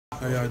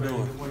How y'all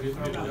doing?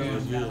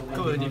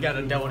 Clelin, you got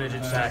a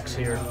double-digit sacks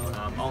here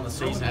on the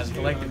season. As a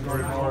collective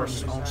group, of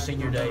course, on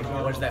senior day,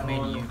 what does that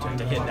mean to you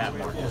to hit that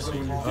mark this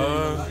season?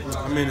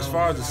 I mean, as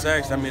far as the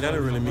sacks, I mean, that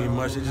didn't really mean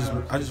much.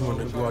 I just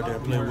wanted to go out there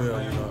and play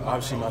well. You know,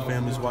 obviously my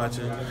family's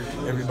watching,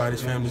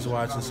 everybody's family's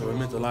watching, so it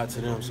meant a lot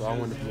to them. So I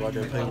wanted to go out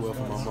there and play well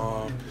for my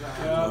mom.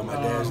 My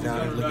dad's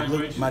down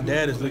there my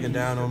dad is looking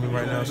down on me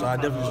right now, so I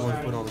definitely just wanted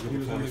to put on a good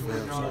performance for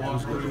him. So it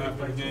was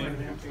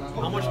good.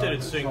 How much did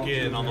it sink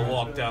in on the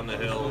walk down the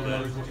hill that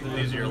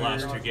these are your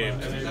last two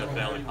games in the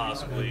Valley,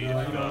 possibly,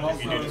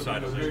 if you do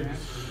decide to lose?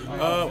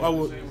 I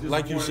would,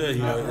 like you said,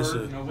 you know, it's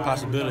a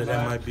possibility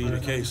that might be the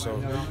case. So,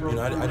 you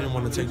know, I didn't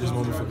want to take this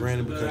moment for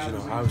granted because, you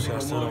know, obviously I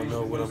still don't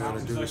know what I'm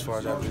going to do as far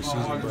as after the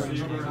season.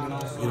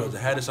 But, you know, to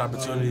have this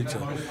opportunity to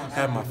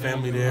have my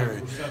family there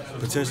and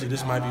potentially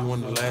this might be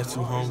one of the last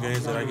two home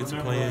games that I get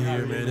to play in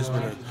here, man.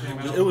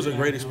 It was a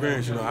great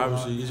experience. You know,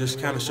 obviously it just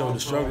kind of showed the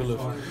struggle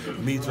of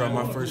me throughout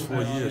my first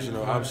 4 years. You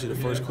know, obviously the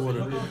first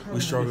quarter we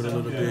struggled a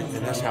little bit,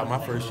 and that's how my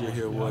first year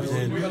here was.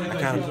 And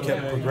I kind of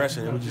kept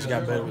progressing, and we just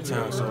got better with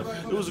time. So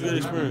it was a good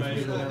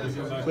experience.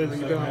 Clelin,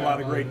 you've been on a lot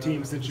of great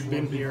teams since you've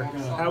been here.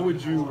 How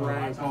would you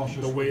rank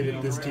the way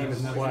that this team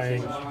is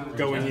playing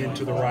going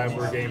into the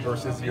rivalry game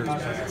versus years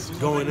past?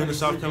 Going into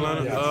South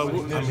Carolina,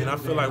 I mean, I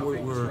feel like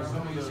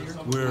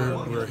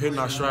we're hitting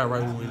our stride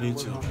right when we need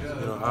to.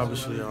 You know,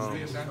 obviously,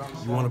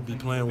 you want to be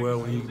playing well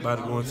when you're about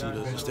to go into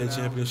the state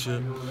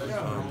championship.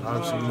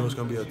 Obviously, you know it's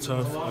going to be a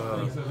tough,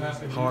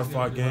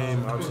 hard-fought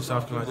game. Obviously,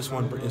 South Carolina, this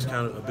one is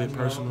kind of a bit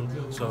personal,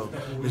 so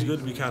it's good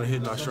to be kind of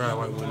hitting our stride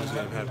right when this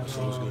game happens.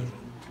 So it's good.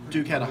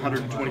 Duke had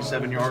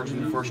 127 yards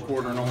in the first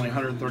quarter and only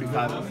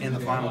 135 in the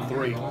final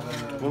three.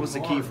 What was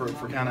the key for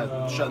kind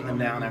of shutting them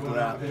down after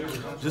that?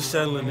 Just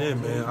settling in,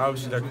 man.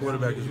 Obviously, that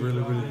quarterback is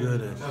really, really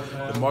good, and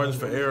the margins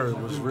for error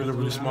was really,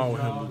 really small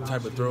with him. The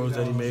type of throws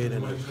that he made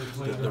and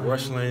the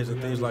rush lanes and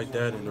things like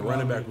that, and the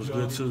running back was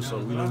good too, so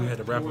we knew we had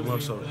to wrap him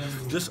up. So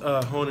just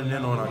honing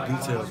in on our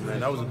details, man,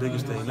 that was the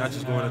biggest thing. Not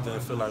just going out there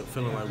and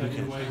feeling like we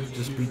can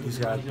just beat these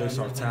guys based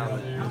off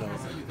talent, you know.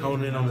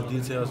 Honing in on the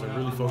details and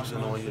really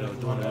focusing on, you know,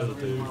 doing the little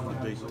things.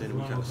 The big thing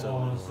we kind of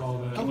settled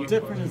on. How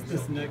different is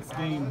this next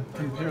game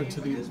compared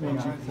to the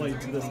ones you've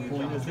played to this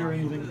point? Is there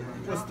anything?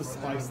 What's the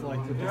spice like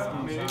with this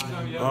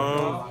game?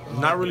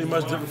 Not really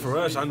much different for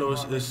us. I know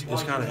it's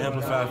kind of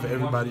amplified for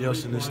everybody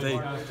else in this state.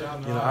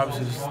 You know,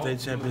 obviously it's a state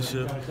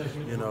championship.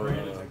 You know,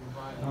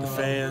 the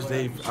fans,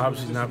 they've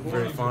obviously not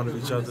very fond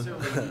of each other.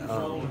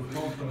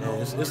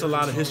 And it's a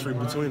lot of history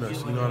between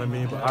us, you know what I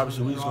mean? But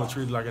obviously we just going to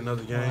treat it like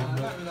another game.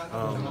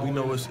 We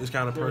know it's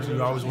kind of personal.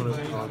 You always want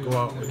to go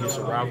out against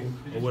a rival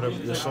or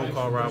whatever, your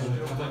so-called rival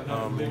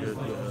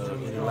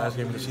in your last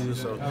game of the season.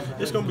 So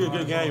it's going to be a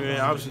good game, man.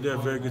 Obviously they're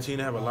a very good team.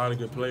 They have a lot of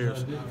good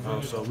players.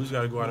 So we just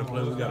got to go out and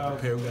play. We got to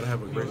prepare. We got to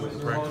have a great week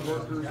of practice.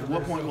 At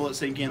what point will it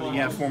sink in that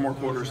you have 4 more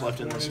quarters left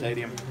in the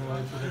stadium?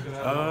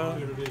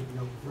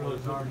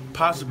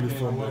 Possibly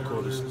 4 more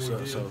quarters.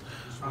 So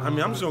I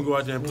mean, I'm just gonna go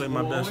out there and play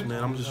my best,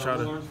 man. I'm just try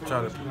to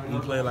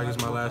play it like it's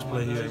my last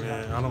play here,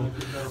 man.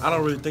 I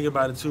don't really think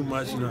about it too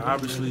much. You know,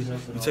 obviously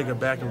you take it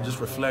back and just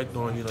reflect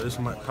on, you know, this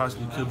might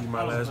possibly could be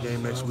my last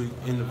game next week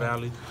in the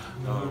Valley.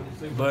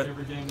 But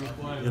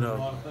you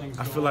know,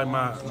 I feel like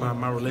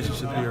my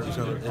relationship here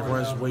it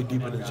runs way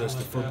deeper than just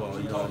the football.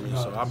 You know what I mean?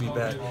 So I'll be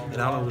back,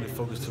 and I don't really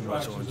focus too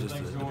much on just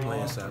the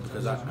playing side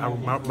because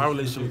my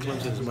relationship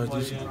with Clemson is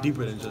much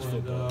deeper than just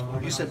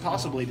football. You said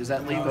possibly. Does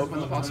that leave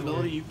open the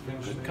possibility you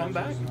could come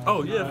back?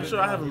 Oh yeah, for sure.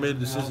 I haven't made a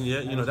decision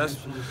yet. You know,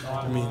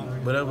 I mean,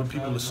 whatever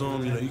people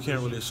assume, you know, you can't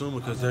really assume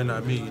it because they're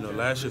not me. You know,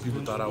 last year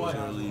people thought I was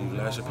going to leave.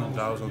 Last year people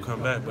thought I was going to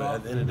come back. But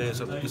at the end of the day,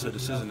 it's a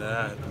decision that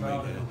I have to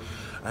make. And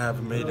I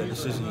haven't made that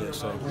decision yet.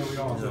 So, you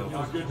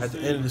know, at the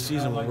end of the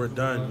season when we're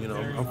done, you know,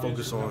 I'm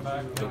focused on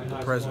the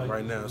present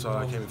right now. That's all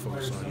I can be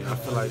focused on. You know, I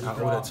feel like I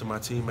owe that to my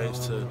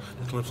teammates, to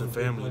the Clemson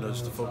family, you know,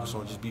 just to focus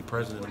on, just be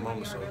present in the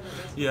moment. So,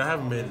 yeah, I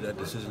haven't made that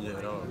decision yet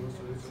at all.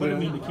 What do you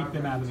mean to keep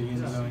them out of the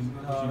end zone?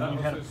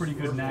 You had a pretty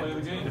good knack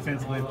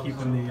defensively of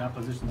keeping the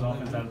opposition's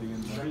offense out of the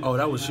end zone. Oh,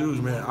 that was huge,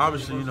 man.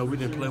 Obviously, you know, we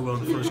didn't play well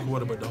in the first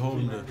quarter, but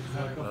holding the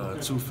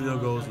 2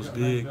 field goals was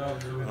big.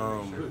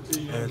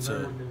 And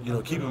to, you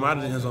know, keep them out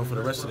of the end zone for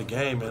the rest of the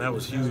game, man, that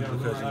was huge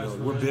because, you know,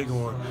 we're big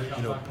on,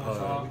 you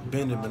know,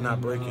 bending but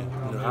not breaking.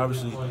 You know,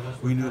 obviously,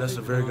 we knew that's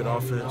a very good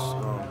offense.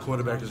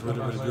 Quarterback is really,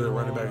 really good.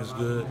 Running back is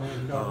good.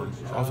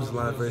 Offensive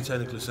line is very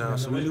technically sound.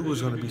 So we knew it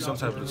was going to be some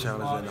type of a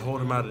challenge and to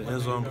hold them out of the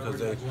end zone because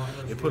they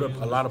put up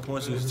a lot of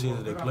points against the teams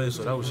that they played,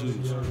 so that was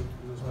huge.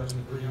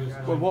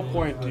 Well, at what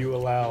point do you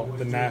allow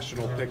the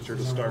national picture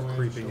to start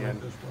creeping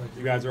in?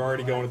 You guys are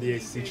already going to the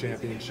ACC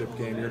championship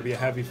game. You're going to be a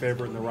heavy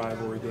favorite in the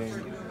rivalry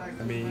game.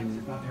 I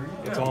mean,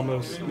 it's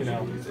almost, you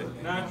know,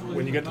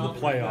 when you get to the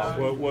playoff,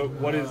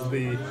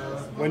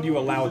 when do you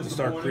allow it to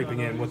start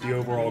creeping in, what the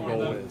overall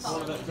goal is?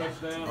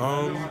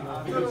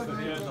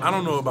 I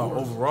don't know about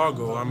overall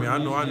goal. I mean, I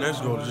know our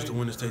next goal is just to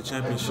win the state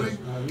championship.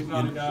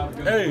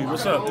 Hey,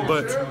 what's up?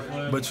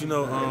 But you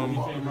know,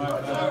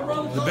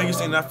 the biggest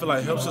thing that I feel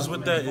like helps us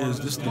with that is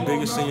this is the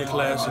biggest senior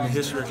class in the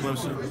history of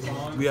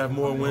Clemson. We have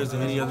more wins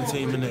than any other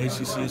team in the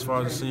ACC as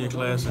far as the senior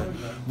class, and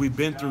we've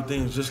been through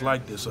things just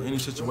like this. So any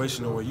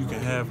situation where you can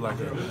have like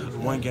a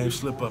one-game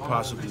slip-up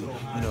possibly,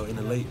 you know, in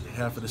the late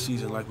half of the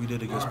season, like we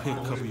did against Pitt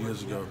a couple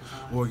years ago,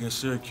 or against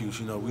Syracuse,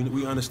 you know,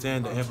 we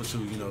understand the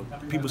amplitude. You know,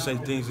 people say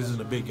things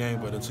isn't a big game,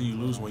 but until you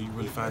lose one, you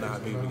really find out how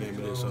big of a game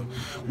it is. So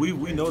we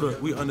we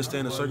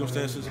understand the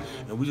circumstances,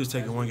 and we just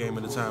take it one game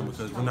at a time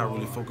because we're not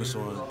really focused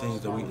on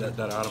things that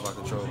are out of our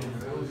control.